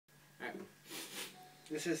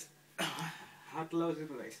This is How to Love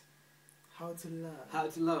Little Ways. How to Love. How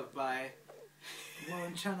to Love by Warun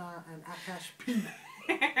and Gangster P.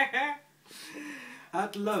 How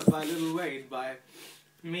to Love by Lil Wayne by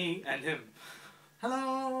me and him.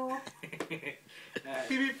 Hello. Beep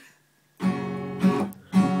beep.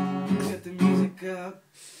 Get the music up.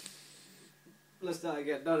 Let's start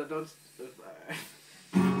again. No, don't.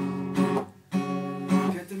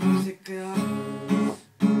 Get the music up.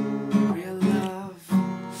 Real love.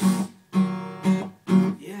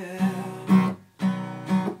 Yeah.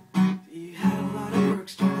 You had a lot of work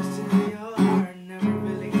trying to steal your heart. Never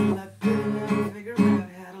really got good enough to figure out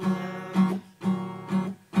how to love.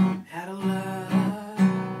 How to love.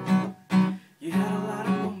 You had a lot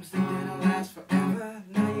of moments that didn't last forever.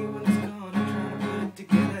 Now you when it's gone and trying to put it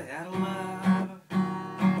together. How to love.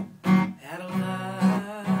 How to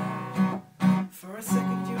love. For a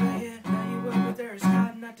second you were here, now you were with her. It's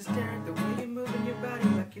hard not to stare at the way you're moving your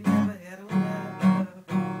body.